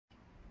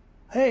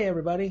Hey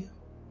everybody,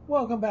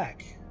 welcome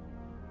back.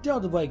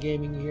 Delta Blade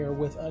Gaming here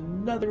with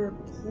another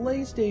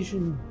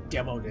PlayStation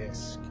demo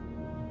disc.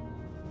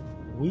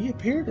 We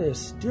appear to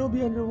still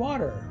be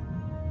underwater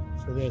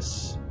for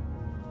this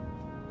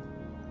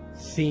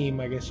theme,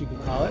 I guess you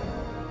could call it.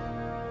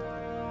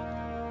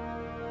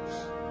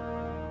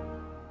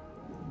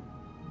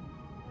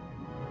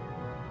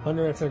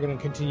 Wonder if they're going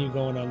to continue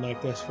going on like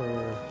this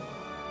for...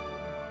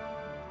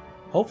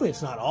 Hopefully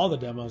it's not all the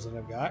demos that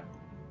I've got.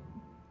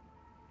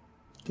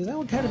 Because that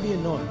would kind of be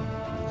annoying.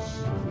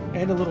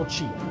 And a little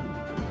cheap.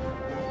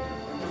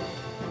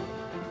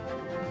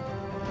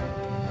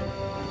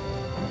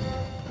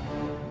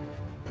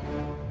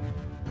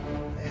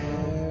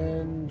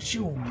 And...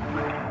 shoom.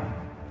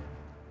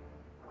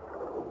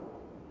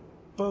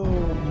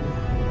 Boom.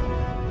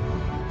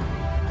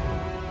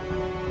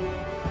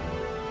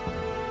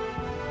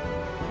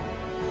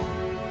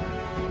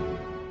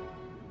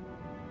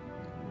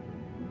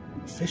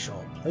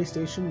 Official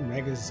PlayStation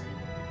Magazine.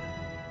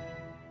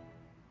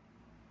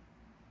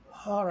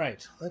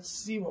 Alright, let's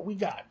see what we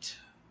got.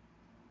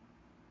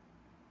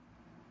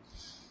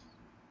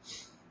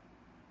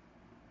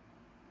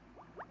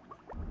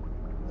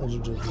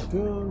 Legends of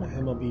Lagoon,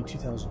 MLB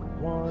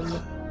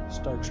 2001,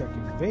 Star Trek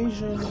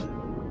Invasion,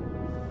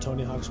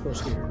 Tony Hawk's Pro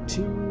Skater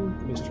 2,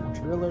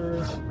 Mr.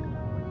 Driller,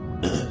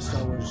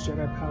 Star Wars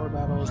Jedi Power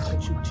Battles,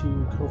 Tenchu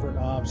 2, Covert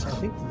Ops. I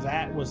think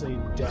that was a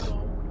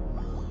demo.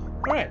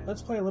 Alright,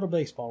 let's play a little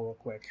baseball real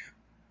quick.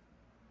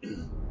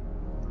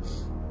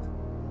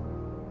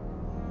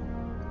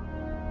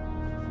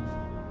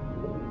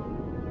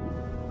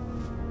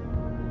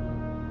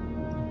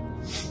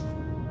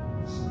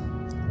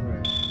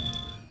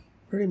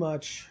 Pretty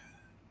much,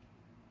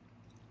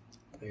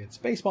 it's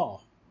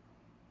baseball.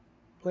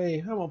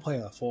 I won't play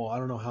a full. I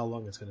don't know how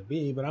long it's going to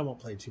be, but I won't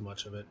play too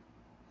much of it.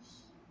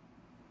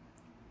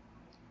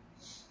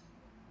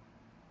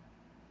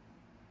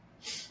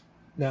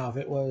 Now, if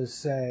it was,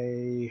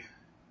 say,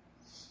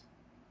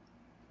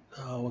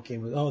 what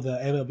game was? Oh, the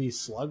MLB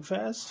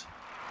Slugfest.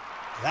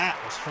 That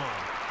was fun.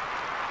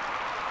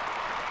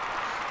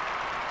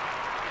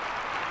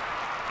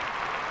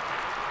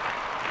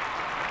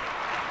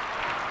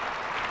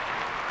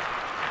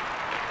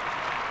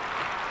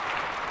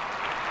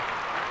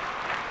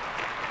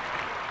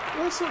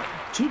 Well, it's not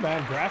too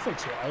bad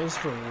graphics-wise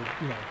for,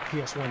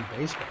 PS1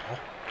 baseball.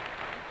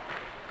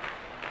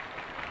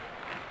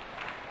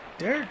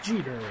 Derek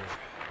Jeter.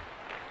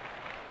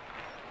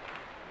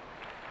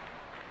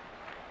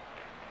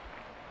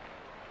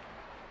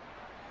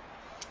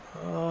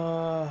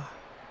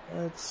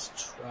 Let's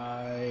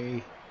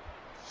try...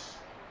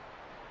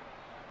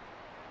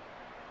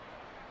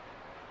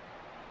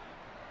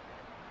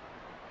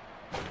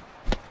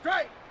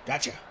 Strike!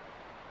 Gotcha.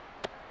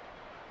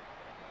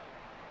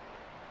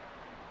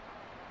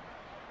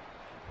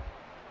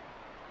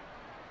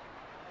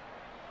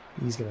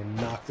 He's gonna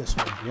knock this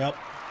one. Yep.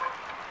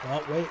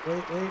 Oh, wait.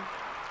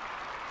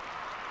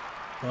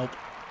 Nope.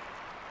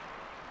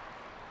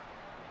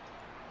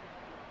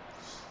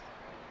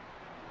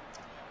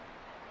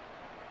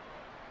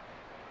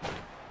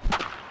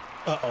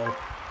 Uh-oh.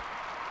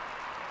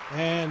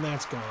 And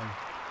that's gone.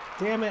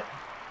 Damn it.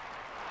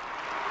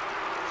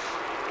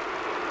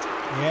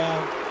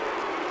 Yeah.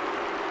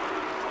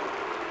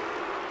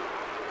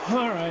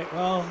 Alright,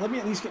 well, let me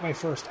at least get my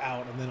first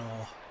out, and then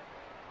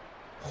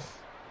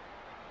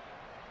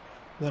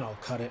I'll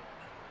cut it.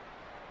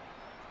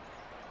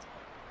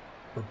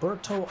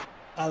 Roberto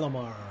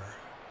Alomar.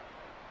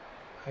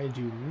 I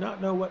do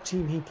not know what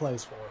team he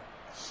plays for.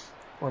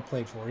 Or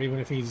played for, even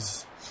if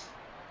he's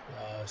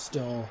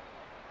still...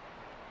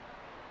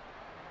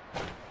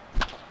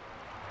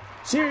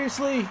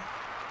 Seriously?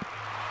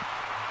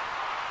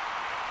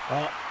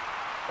 Well,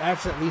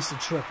 that's at least a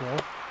triple.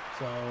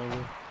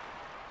 So...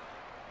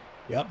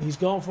 Yep, he's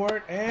going for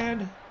it,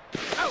 and...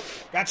 Oh!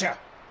 Gotcha!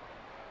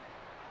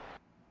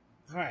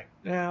 Alright,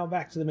 now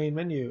back to the main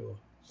menu.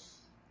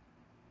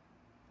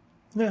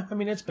 Yeah, I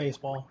mean, it's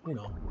baseball,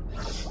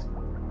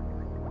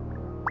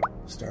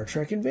 Star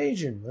Trek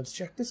Invasion. Let's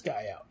check this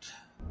guy out.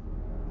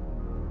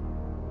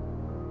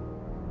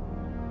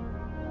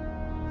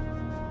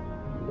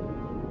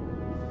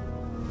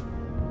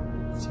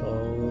 So,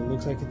 it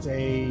looks like it's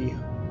a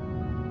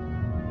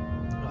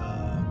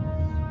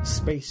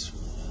space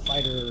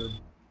fighter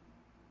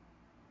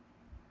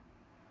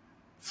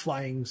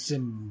flying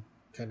sim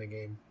kind of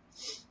game.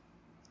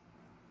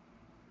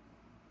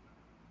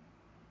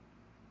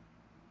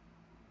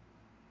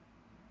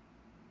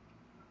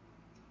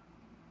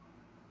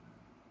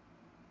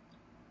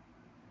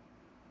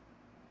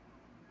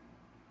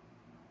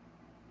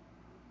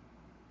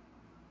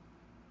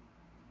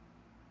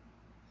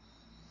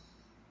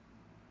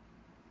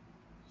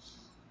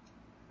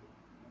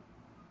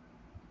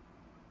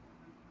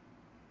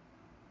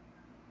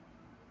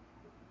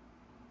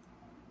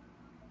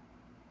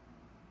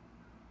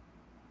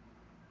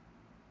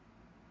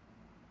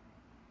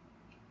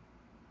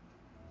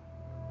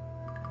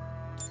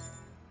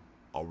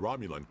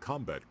 Romulan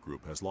combat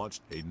group has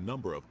launched a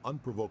number of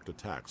unprovoked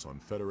attacks on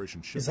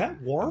Federation ships Is that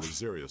in the Worf?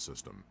 Xeria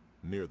system,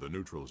 near the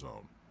neutral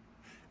zone.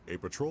 A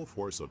patrol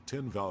force of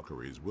 10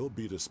 Valkyries will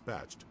be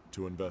dispatched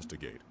to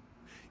investigate.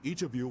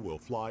 Each of you will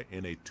fly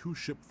in a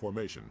 2-ship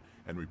formation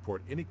and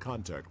report any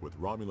contact with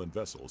Romulan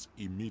vessels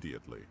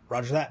immediately.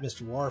 Roger that,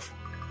 Mr. Worf.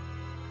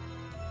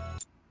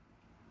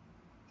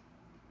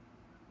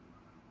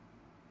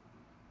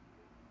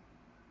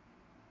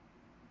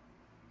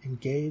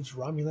 Engage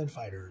Romulan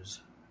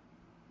fighters.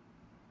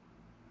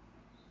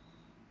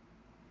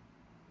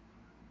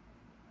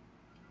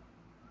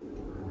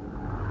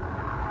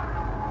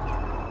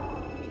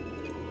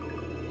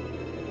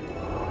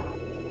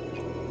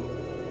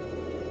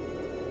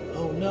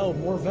 Oh no,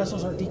 more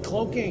vessels are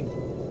decloaking.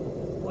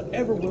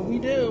 Whatever will we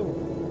do?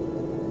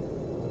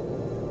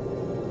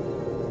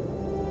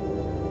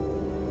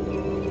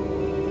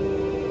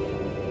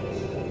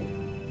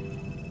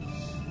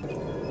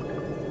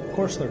 Of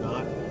course they're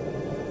not.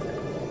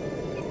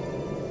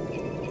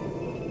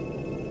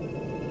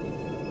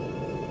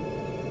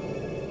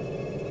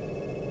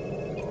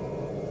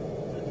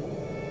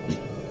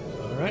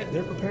 Alright,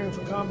 they're preparing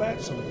for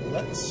combat, so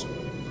let's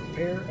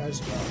prepare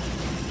as well.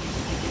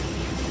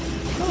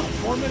 Oh,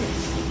 4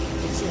 minutes.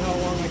 Let's see how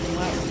long I can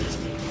last in this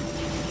game.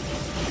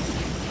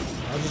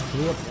 I just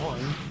blew up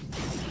one.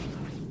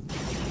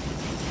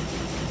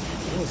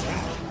 What was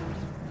that?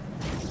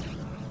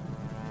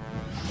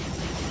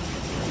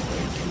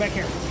 Come back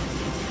here.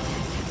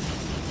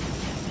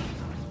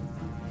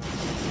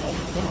 Oh,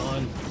 come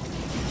on.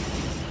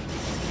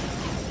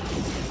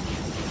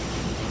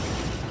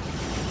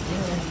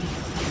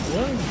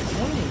 Where are you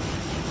going?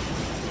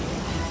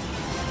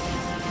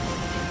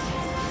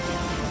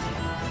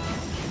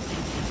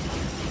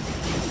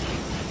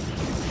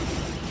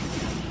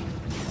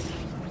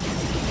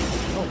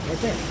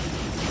 Right there.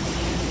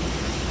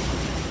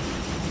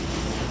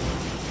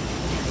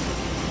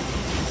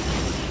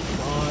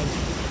 Come on.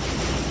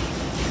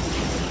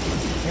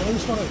 I at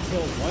least want to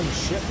kill one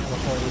ship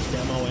before this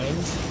demo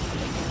ends.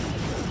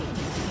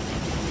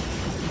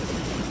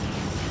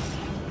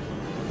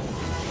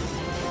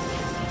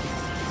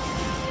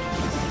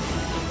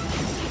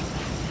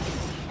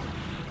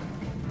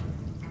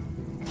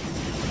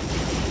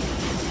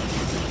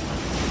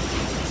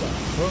 It's a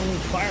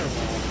burning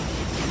fireball.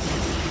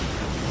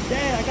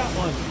 Yeah, I got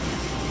one.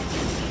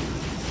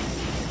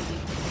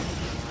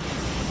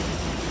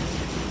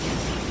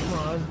 Come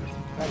on.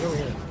 Back over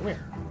here. Come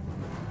here.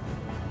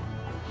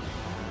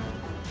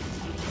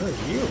 Who are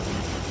you?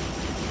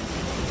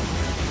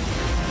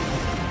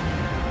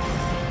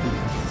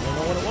 I don't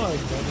know what it was,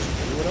 but I just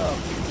blew it up.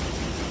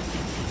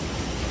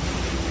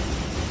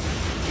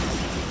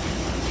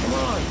 Come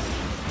on.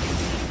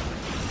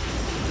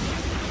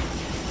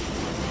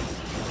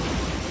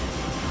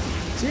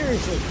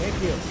 Seriously, thank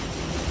you.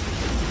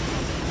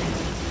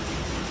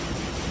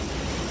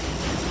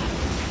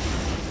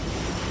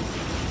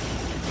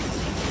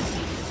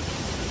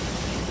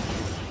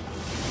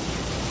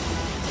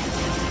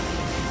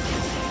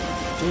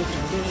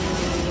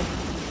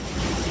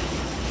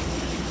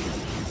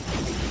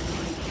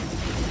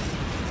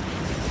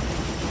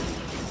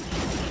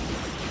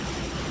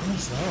 What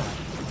is that?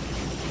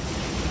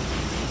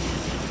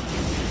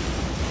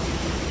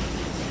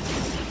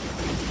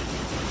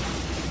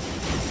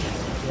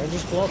 Did I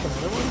just blow up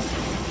another one?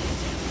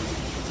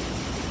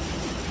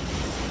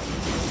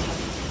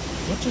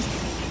 What just...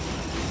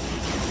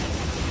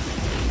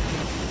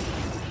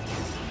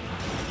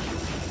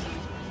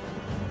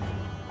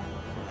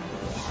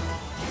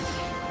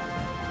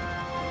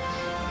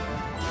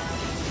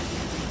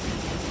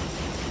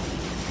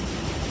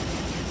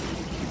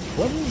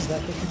 What is that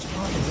keeps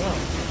popping up?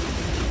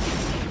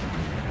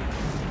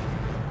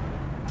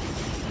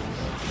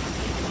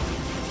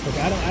 Look,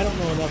 I don't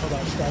know enough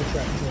about Star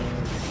Trek to,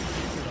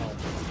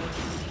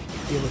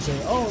 be able to say,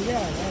 oh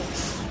yeah,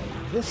 that's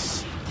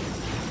this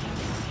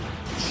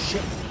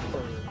ship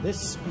or this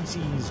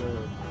species or,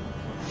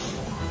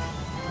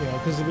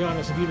 because to be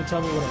honest, if you'd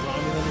tell me what a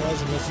Romulan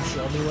was unless you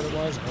showed me what it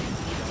was,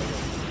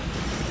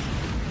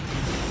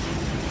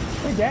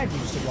 my dad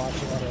used to watch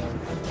a lot of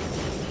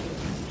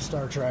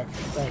Star Trek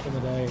back in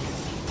the day.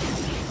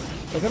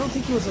 Like, I don't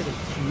think he was like a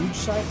huge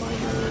sci-fi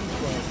nerd,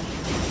 but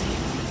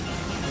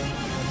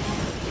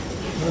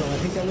I don't know, I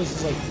think that was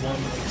just like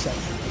one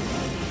exception.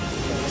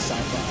 Like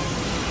sci-fi.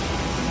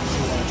 So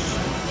watch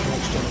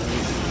Next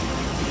Generation.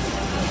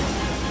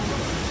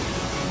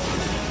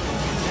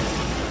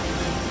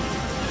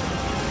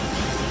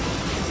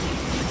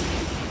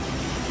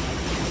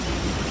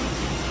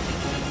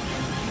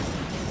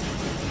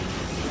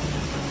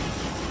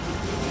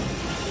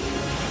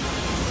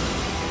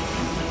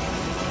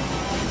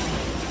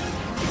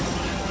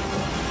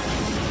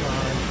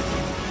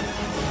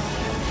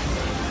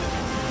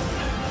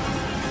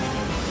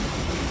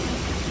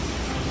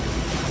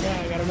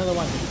 Another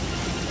one.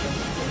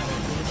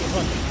 This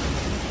one.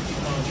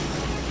 Come on.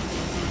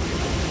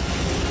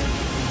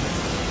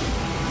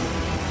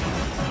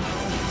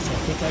 So I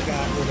think I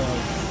got rid of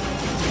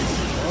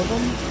 4 of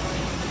them.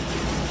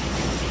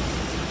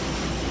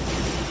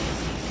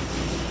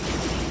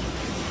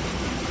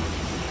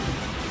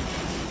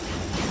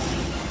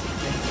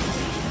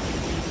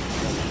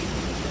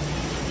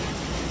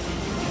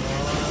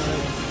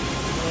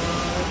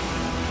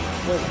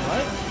 Wait,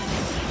 what?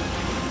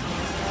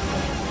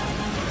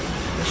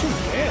 Mission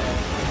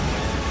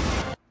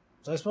failed.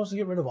 Was I supposed to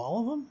get rid of all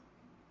of them?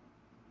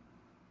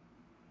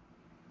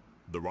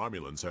 The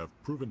Romulans have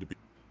proven to be...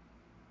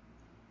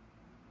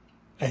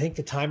 I think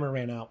the timer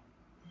ran out.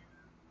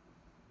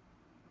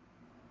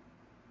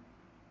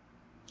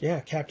 Yeah,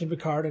 Captain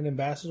Picard and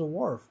Ambassador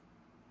Worf.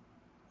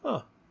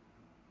 Huh.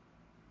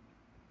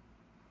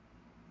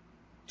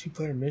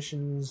 2-player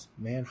missions,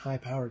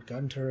 man-high-powered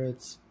gun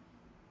turrets.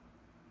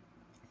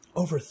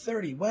 Over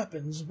 30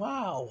 weapons,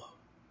 wow!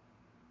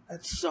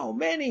 That's so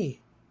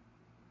many!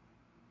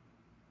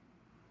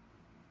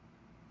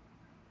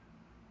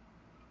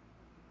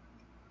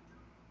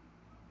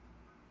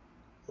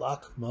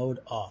 Lock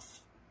mode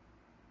off.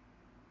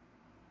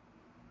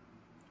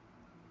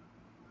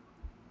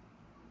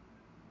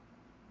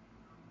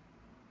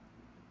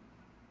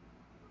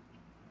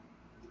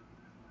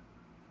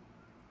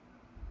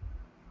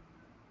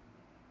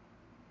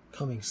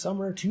 Coming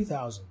summer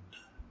 2000.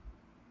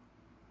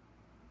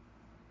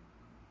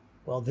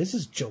 Well, this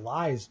is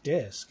July's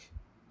disc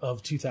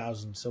of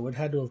 2000, so it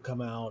had to have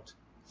come out,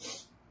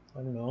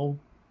 I don't know,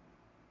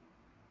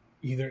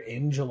 either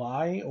in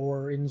July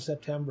or in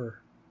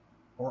September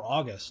or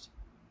August.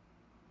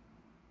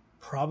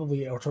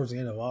 Probably or towards the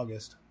end of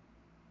August.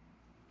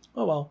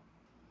 Oh well.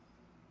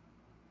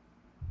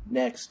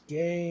 Next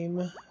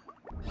game.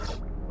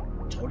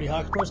 Tony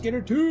Hawk Pro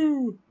Skater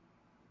 2!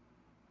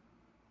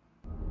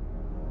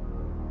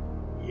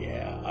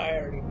 Yeah, I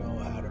already know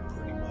how to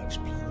pretty much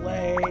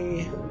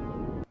play.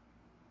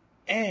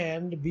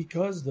 And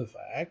because of the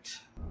fact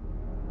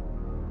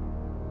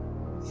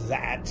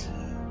that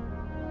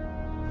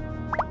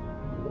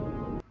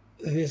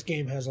this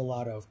game has a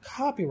lot of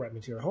copyright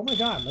material. Oh my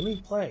god, let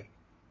me play.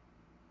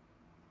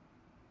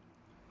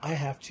 I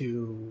have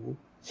to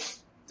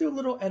do a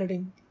little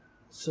editing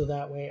so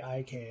that way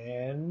I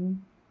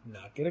can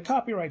not get a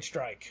copyright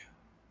strike.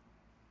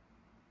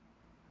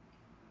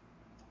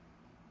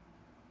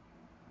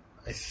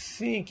 I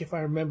think, if I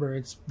remember,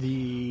 it's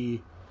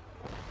the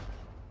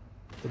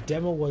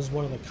demo was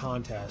one of the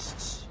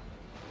contests.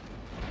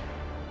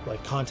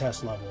 Like,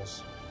 contest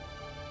levels.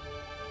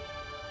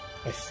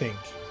 I think.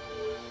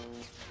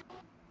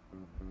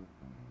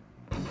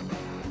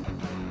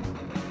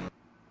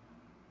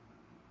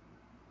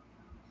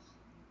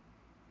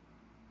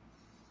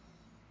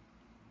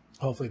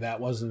 Hopefully that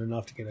wasn't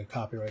enough to get a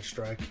copyright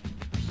strike.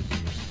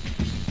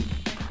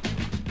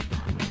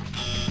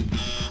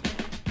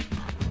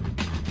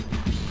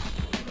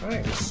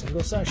 Alright,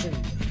 single session.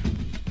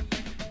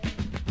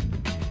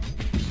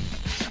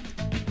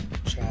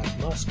 Chad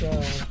Muska,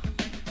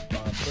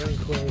 Bob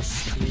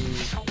Burnquist,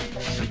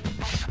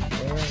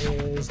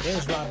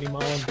 there's Robbie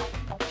Mullen.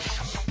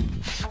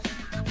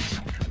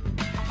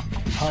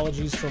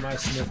 Apologies for my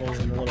sniffles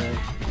and a little,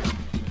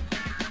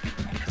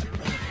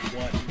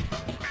 what,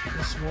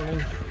 this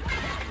morning.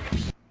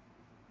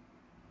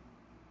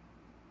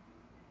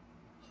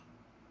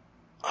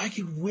 I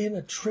could win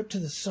a trip to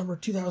the Summer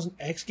 2000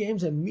 X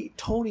Games and meet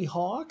Tony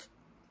Hawk?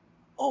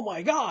 Oh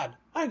my god,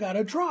 I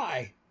gotta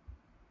try!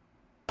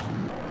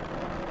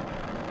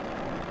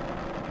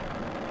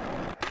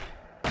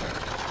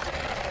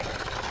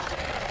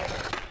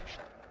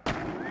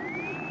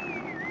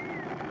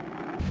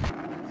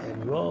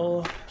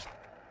 Annual.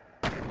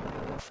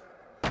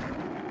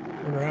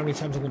 Wonder how many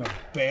times I'm gonna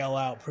bail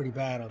out pretty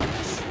bad on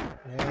this.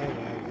 Yeah.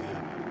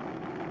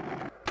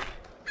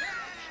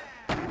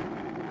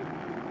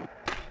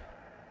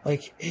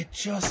 Like, it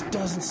just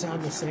doesn't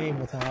sound the same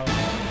without...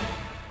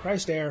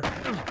 Christ air.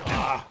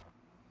 Ah!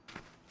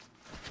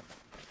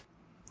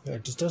 Yeah,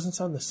 it just doesn't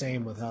sound the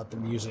same without the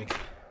music.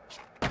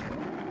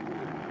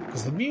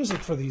 Because the music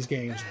for these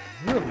games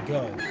are really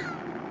good.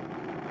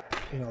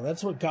 You know,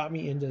 that's what got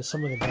me into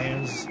some of the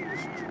bands.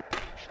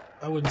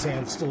 I wouldn't say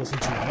I still listen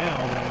to now,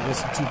 but I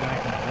listened to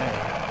back in the day.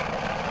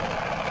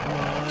 Come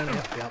on,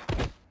 yep.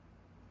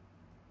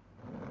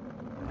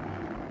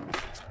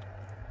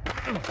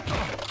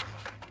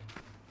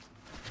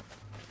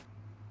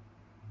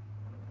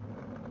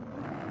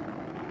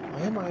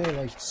 Why am I,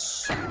 like,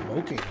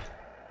 smoking?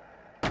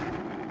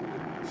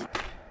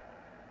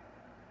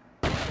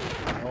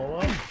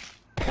 Hold on.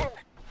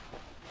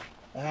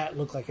 That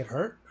looked like it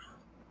hurt.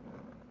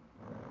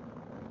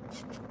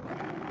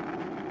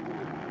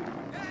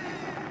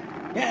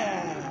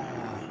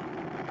 Yeah!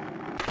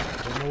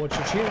 Don't know what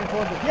you're cheering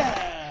for, but yeah!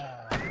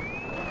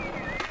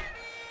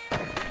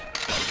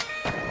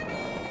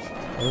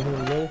 Over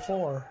row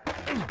 4.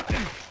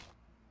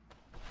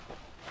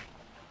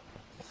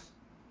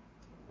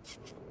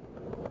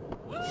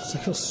 It's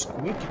like a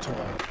squeaky toy.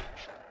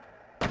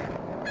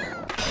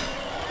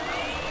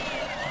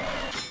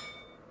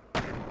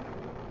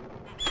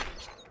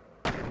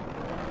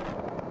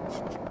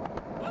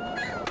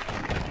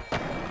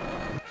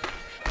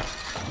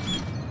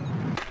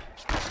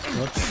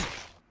 Whoops.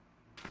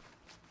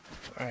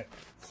 Alright,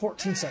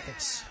 14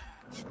 seconds.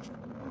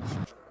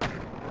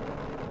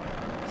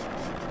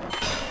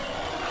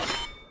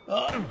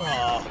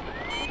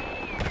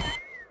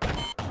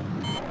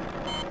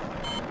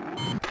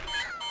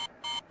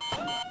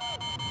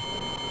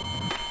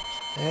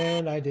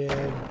 And I did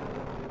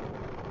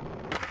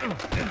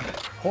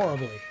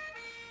horribly.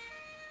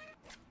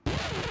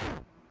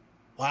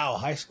 Wow,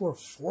 high score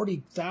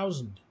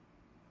 40,000.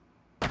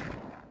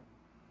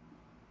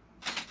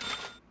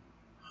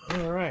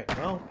 Alright,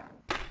 well,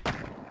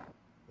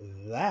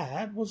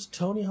 that was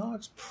Tony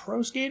Hawk's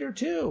Pro Skater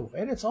 2,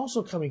 and it's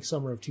also coming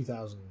summer of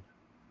 2000.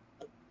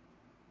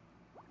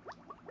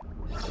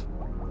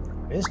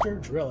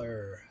 Mr.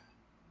 Driller.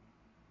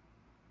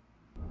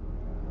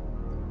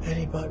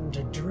 Any button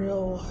to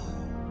drill.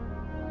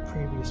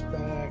 Previous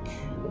back.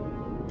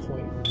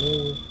 Point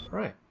move.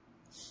 Alright.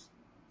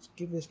 Let's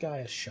give this guy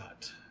a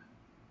shot.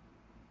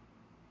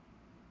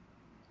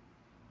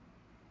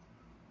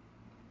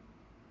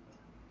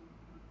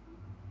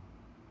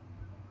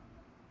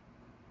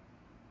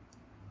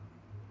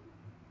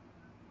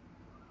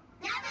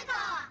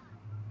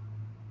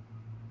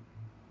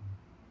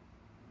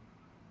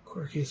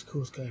 Quirkiest,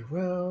 coolest guy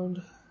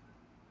around.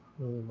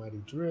 Really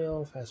mighty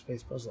drill.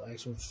 Fast-paced puzzle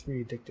action with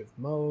 3 addictive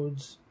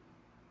modes.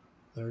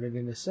 Learn it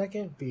in a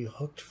second. Be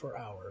hooked for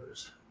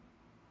hours.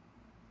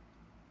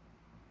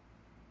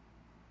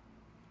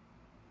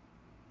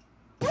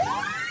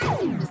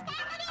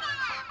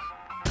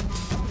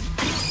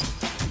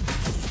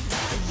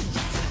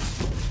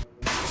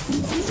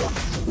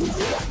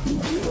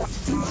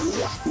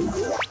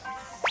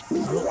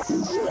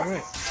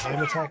 Alright,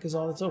 time attack is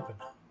all that's open.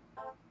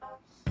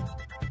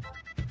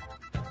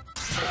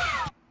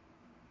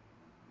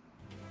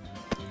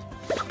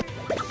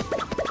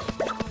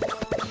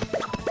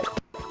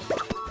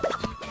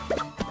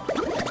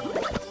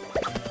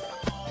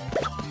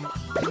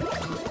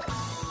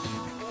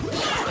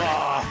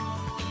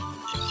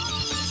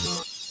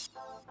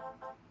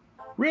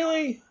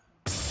 Really?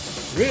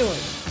 Really?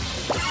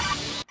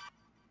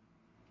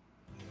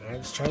 Alright,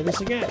 let's try this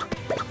again.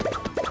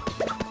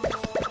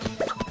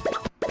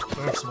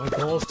 Alright, so my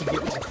goal is to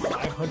get to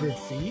 500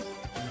 feet.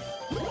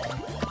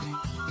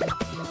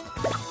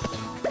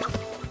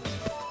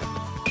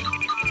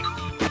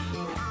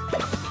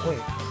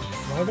 Wait,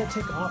 why did that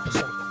take off a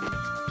second?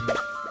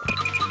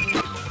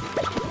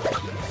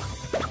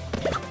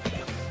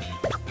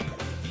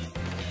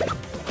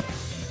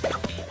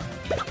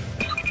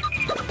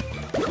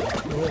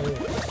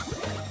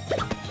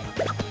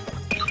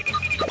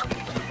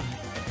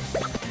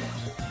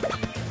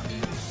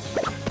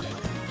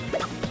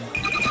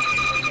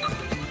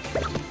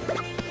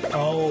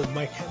 Oh,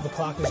 the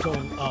clock is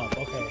going up.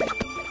 Okay.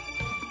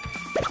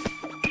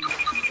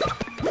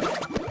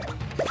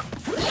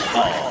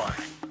 Oh!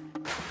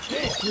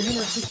 Okay,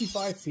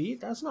 365 feet?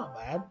 That's not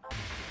bad.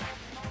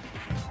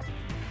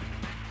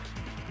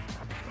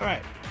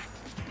 Alright.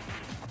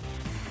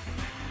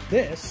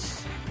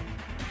 This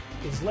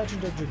is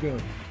Legend of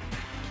Dragoon.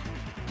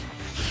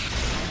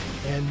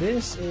 And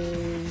this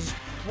is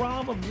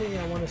probably,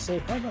 I want to say,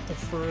 probably about the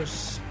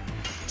first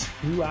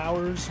 2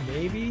 hours,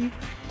 maybe,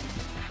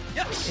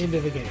 into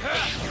the game.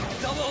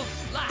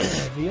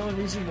 The only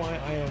reason why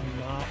I am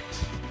not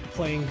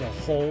playing the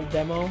whole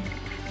demo,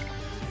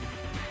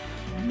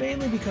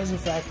 mainly because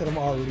of the fact that I'm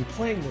already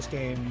playing this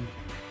game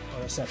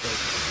on a separate.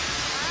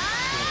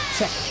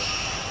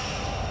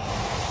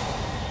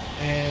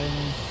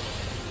 And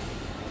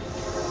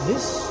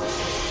this,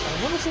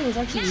 I want to say it was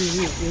actually it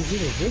was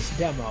either this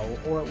demo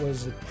or it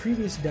was the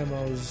previous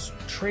demo's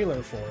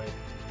trailer for it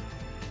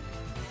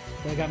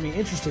that got me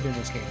interested in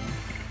this game.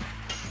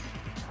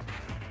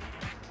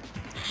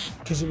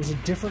 Because it was a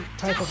different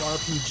type of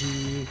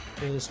RPG,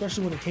 and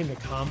especially when it came to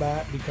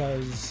combat,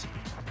 because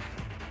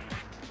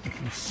you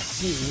can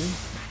see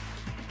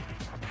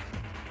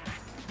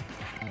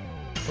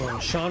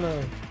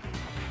Shauna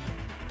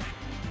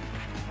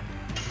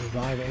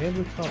revive and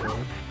recover.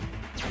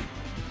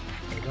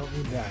 I don't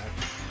need that.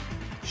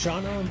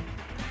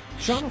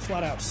 Shauna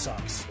flat out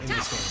sucks in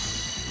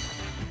this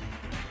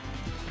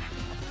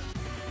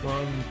game.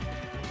 Run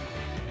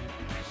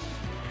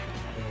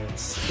and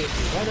spit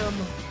venom.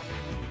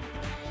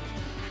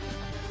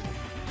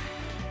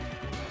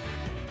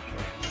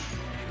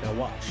 Now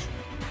watch.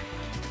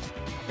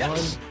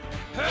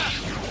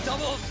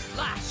 Double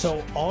slash.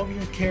 So all of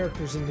your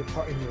characters in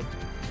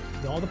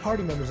all the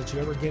party members that you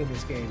ever get in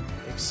this game,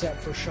 except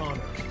for Shauna,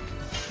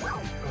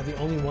 are the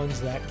only ones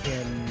that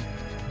can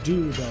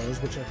do those,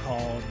 which are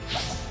called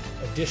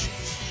additions.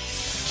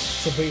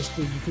 So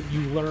basically,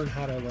 you learn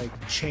how to like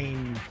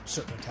chain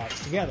certain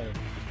attacks together.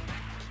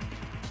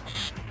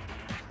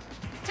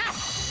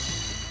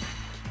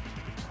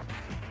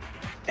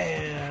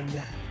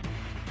 And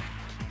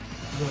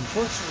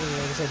unfortunately,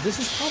 like I said, this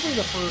is probably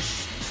the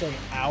first, say,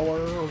 hour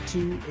or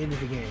two into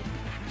the game.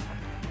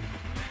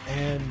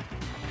 And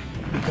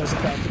because of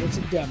the fact that it's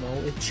a demo,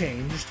 it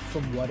changed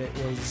from what it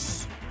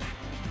was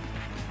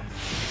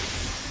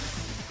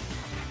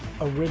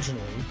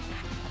originally.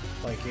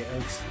 Like,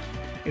 it's,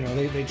 you know,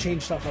 they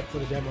changed stuff up for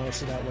the demo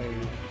so that way,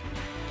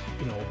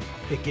 you know,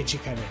 it gets you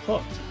kind of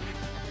hooked.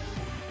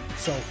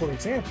 So, for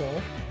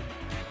example,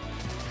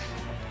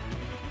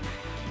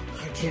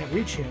 I can't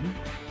reach him.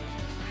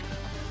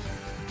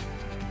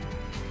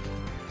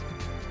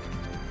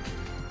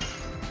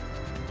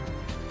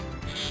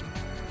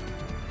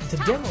 the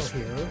demo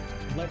here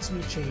lets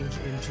me change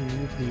into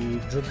the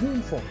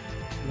Dragoon form,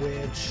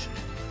 which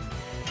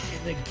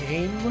in the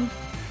game,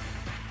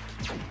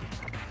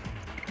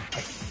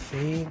 I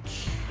think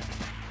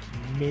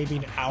maybe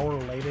an hour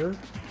later,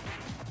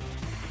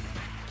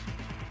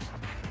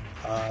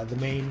 the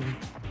main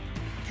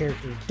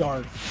character,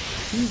 Dart,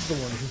 he's the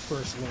one who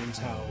first learns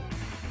how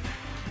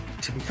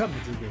to become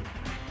the Dragoon.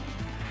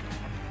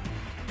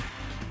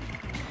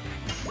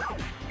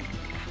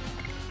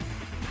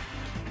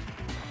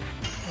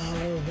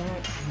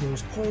 That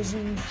was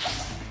poison.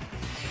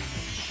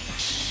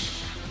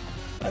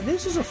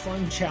 This is a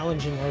fun,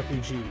 challenging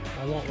RPG.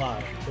 I won't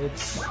lie.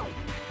 It's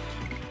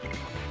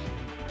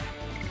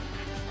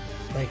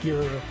like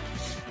you're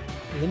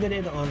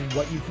limited on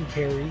what you can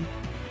carry.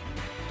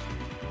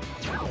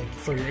 Like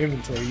for your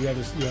inventory, you have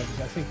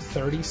I think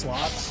 30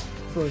 slots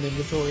for an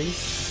inventory.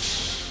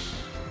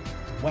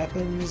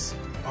 Weapons,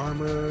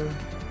 armor,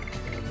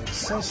 and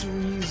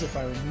accessories, if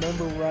I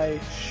remember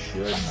right,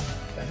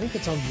 I think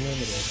it's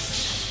unlimited,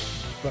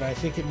 but I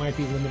think it might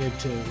be limited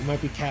to, it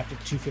might be capped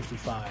at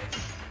 255.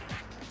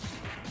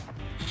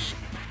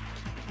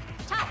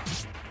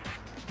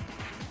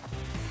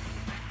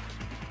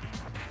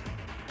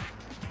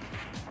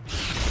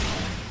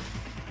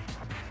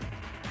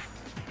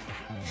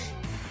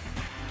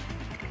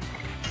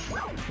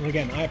 And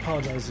again, I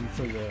apologize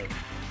for the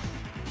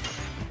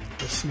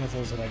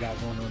sniffles that I got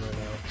going on right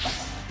now.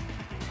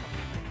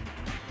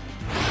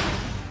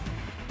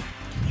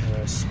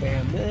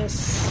 Spam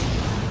this.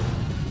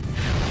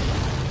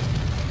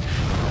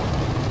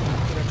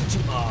 Get up to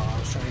I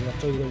was trying to get up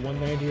to either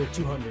 190 or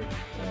 200.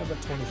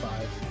 But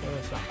 25.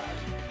 That's not bad.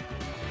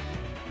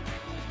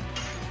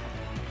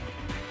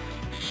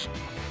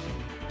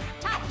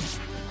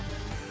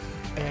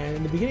 And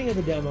in the beginning of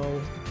the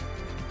demo,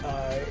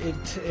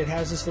 it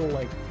has this little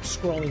like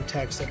scrolling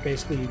text that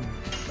basically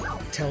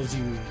tells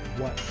you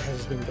what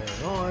has been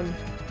going on,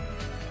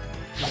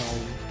 you know,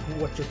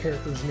 what your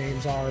characters'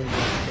 names are, and what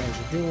you guys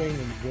are doing,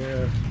 and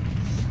where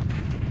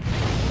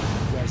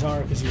you guys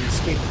are, because you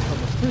escaped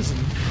from a prison.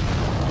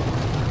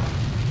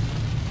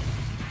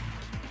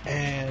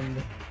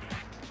 And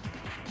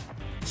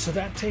so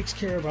that takes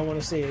care of, I want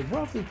to say,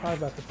 roughly probably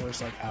about the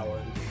first like hour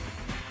of the game.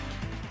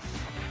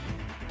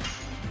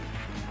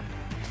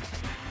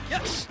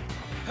 Yes!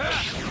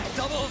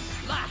 Double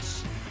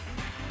slash!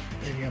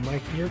 And yeah,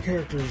 Mike, your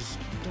characters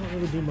don't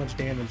really do much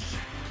damage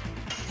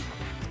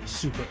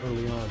super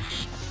early on.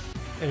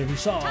 And if you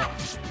saw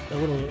the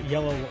little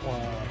yellow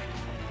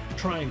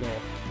triangle,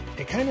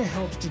 it kind of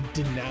helps to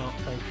denote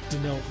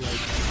like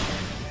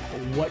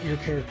what your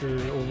character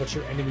or what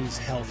your enemy's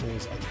health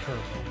is at the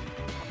current moment.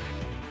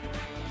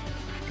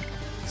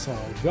 So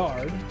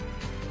guard,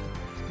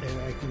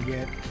 and I can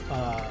get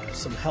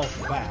some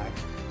health back.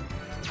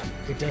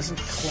 It doesn't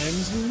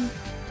cleanse me,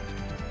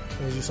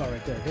 as you saw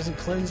right there. It doesn't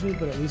cleanse me,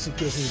 but at least it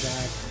gives me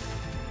back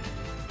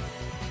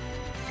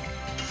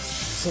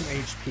some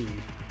HP.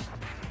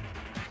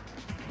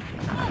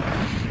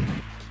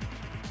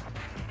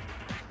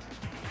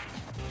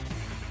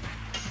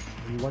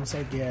 And once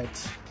I get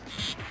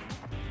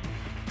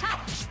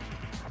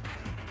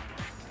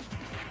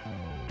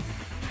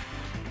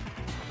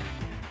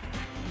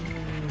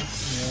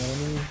let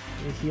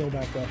me heal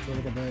back up a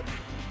little bit.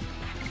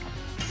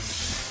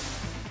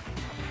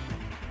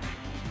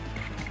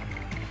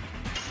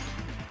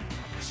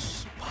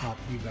 Let's pop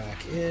you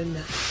back in.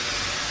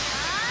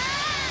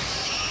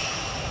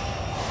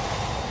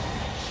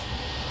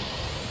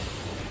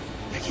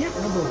 I can't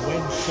remember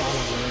when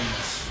Shadow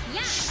learns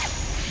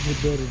the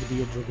ability to be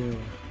a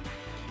Dragoon.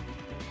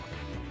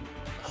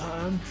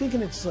 I'm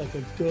thinking it's like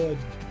a good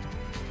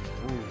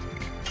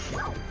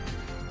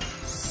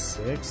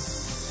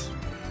 6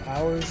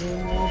 hours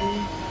in,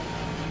 maybe?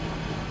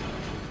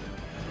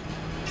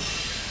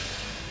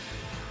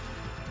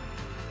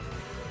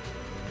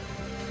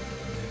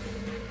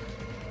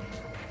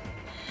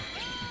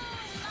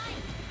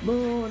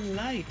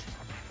 Moonlight!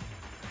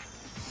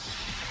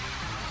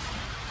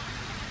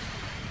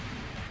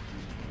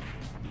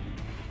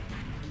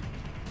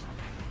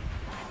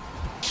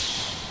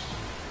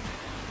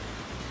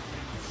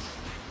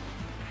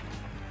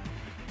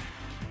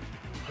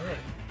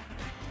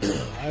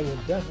 I will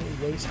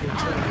definitely waste your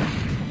time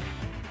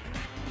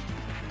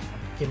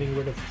getting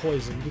rid of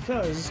poison,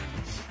 because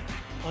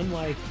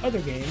unlike other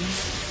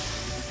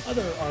games,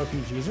 other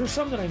RPGs, or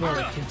some that I know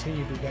that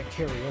continue to get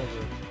carry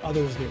over,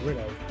 others get rid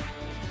of,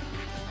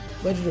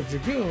 Legend of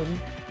Dragoon,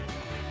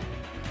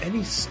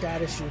 any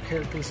status your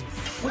character is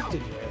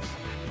inflicted with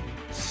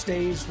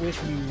stays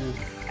with you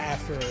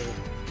after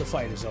the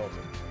fight is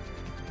over.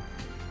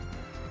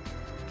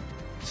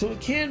 So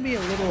it can be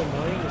a little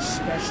annoying,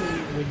 especially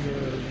when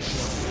you're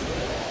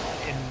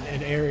in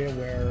an area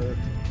where,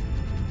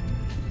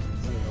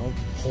 I don't know,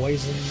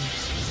 poison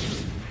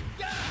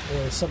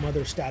or some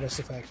other status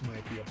effect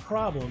might be a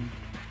problem,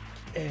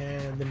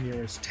 and the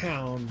nearest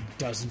town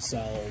doesn't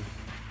sell,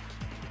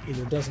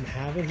 either doesn't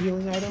have a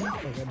healing item,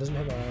 like it doesn't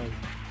have a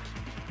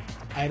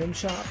item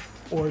shop,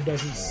 or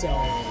doesn't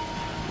sell,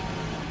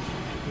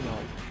 you know,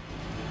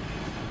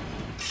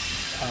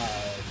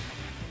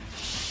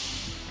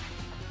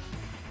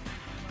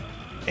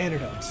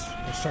 antidotes.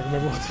 I was trying to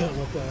remember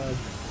what the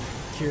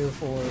cure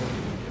for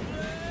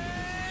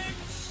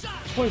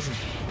poison.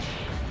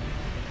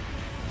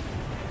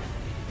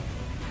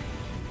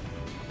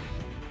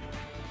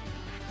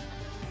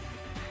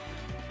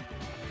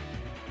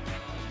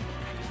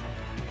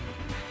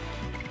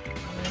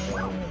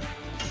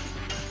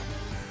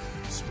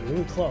 It's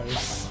really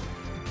close.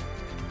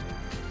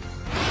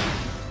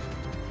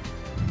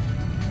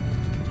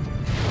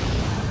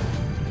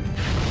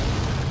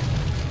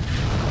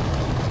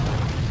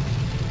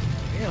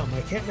 Damn,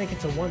 I can't make it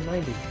to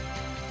 190.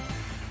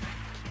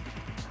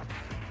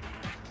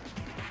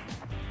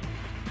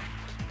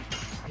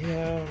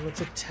 Yeah,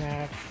 let's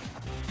attack.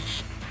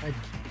 I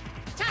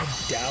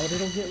doubt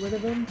it'll get rid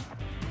of him.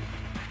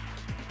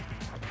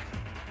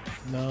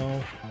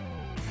 No.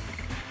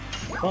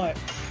 But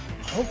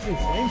hopefully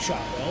Flame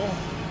Shot will.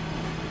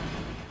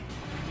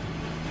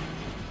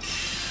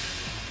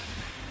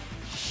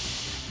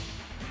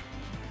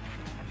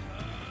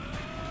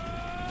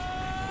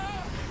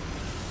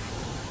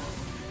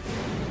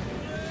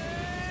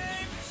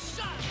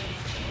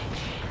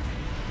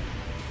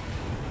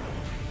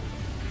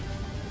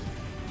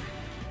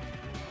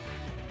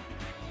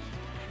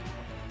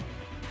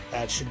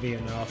 That should be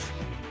enough.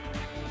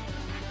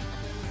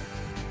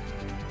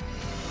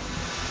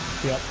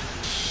 Yep.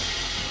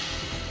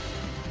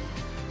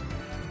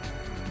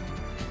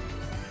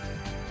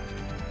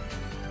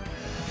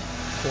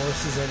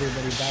 Forces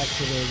everybody back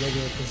to their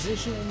regular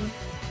position.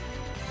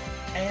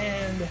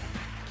 And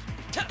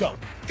go.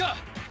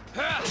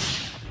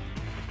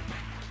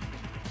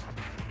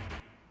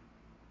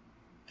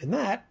 And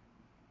that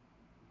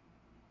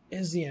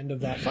is the end of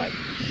that fight.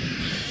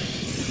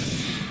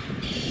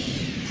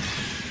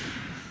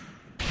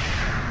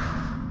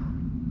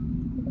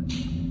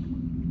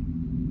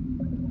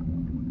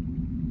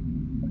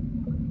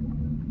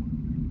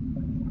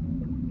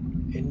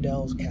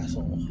 Indel's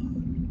Castle.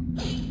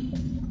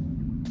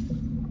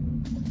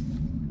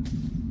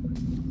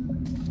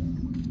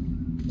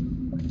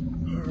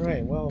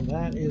 Alright, well,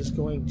 that is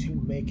going to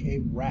make a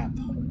wrap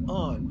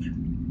on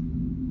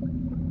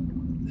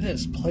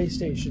this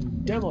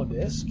PlayStation demo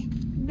disc,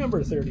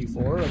 number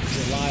 34 of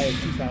July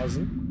of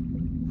 2000.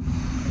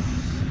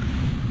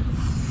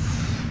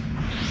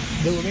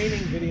 The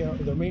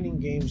remaining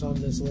games on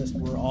this list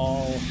were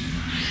all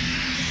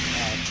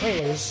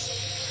trailers.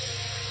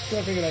 So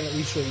I figured I'd at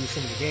least show you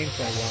some of the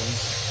gameplay ones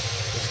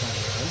this time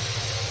around.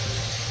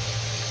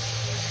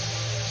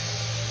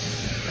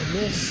 And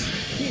this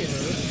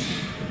here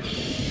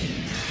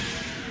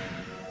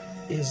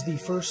is the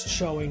first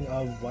showing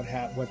of what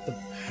the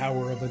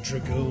power of a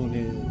Dragoon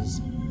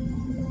is.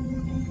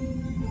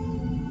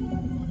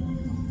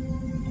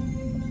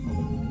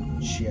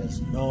 She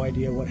has no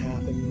idea what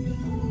happened,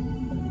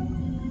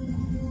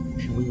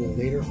 and we will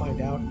later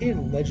find out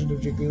in Legend of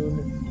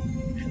Dragoon.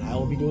 I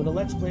will be doing a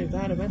Let's Play of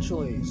that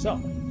eventually. So,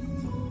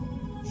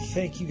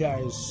 thank you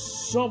guys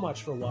so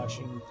much for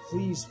watching.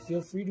 Please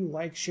feel free to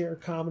like, share,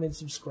 comment, and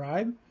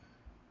subscribe.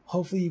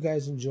 Hopefully you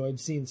guys enjoyed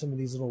seeing some of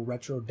these little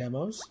retro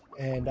demos.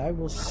 And I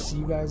will see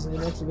you guys in the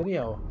next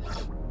video.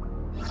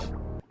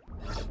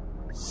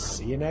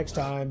 See you next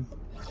time.